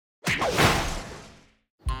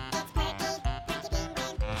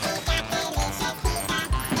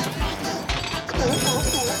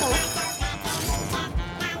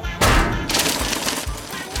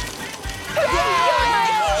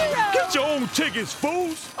tickets,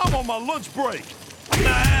 fools. I'm on my lunch break. I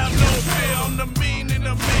have no fear, I'm the meaning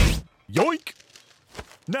of me. Yoink.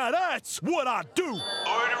 Now that's what I do. Order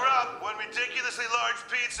up one ridiculously large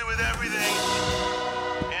pizza with everything.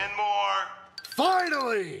 And more.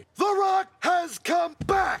 Finally, The Rock has come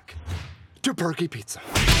back to Perky Pizza.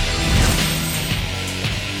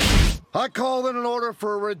 I called in an order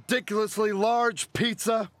for a ridiculously large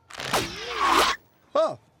pizza.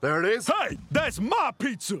 Oh, there it is. Hey, that's my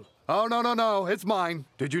pizza. Oh, no, it's mine.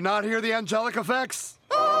 Did you not hear the angelic effects?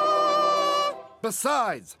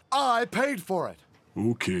 Besides, I paid for it.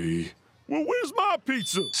 Okay. Well, where's my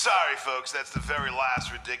pizza? Sorry, folks, that's the very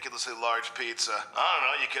last ridiculously large pizza. I don't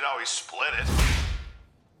know, you could always split it.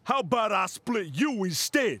 How about I split you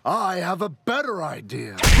instead? I have a better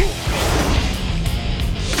idea.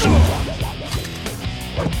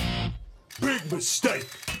 Big mistake.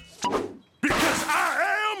 Because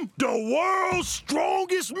I am the world's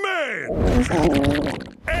strongest man.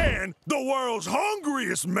 And the world's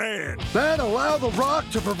hungriest man. Then allow The Rock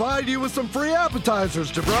to provide you with some free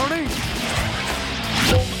appetizers, jabroni.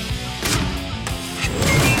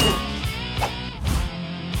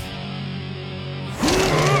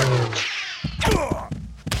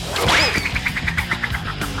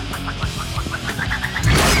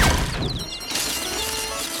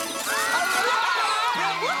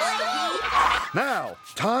 Now,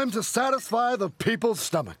 time to satisfy the people's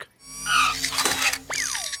stomach.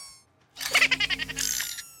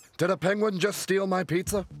 Did a penguin just steal my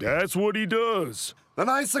pizza? That's what he does. Then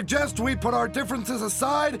I suggest we put our differences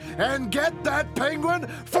aside and get that penguin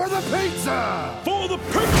for the pizza! For the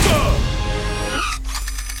pizza!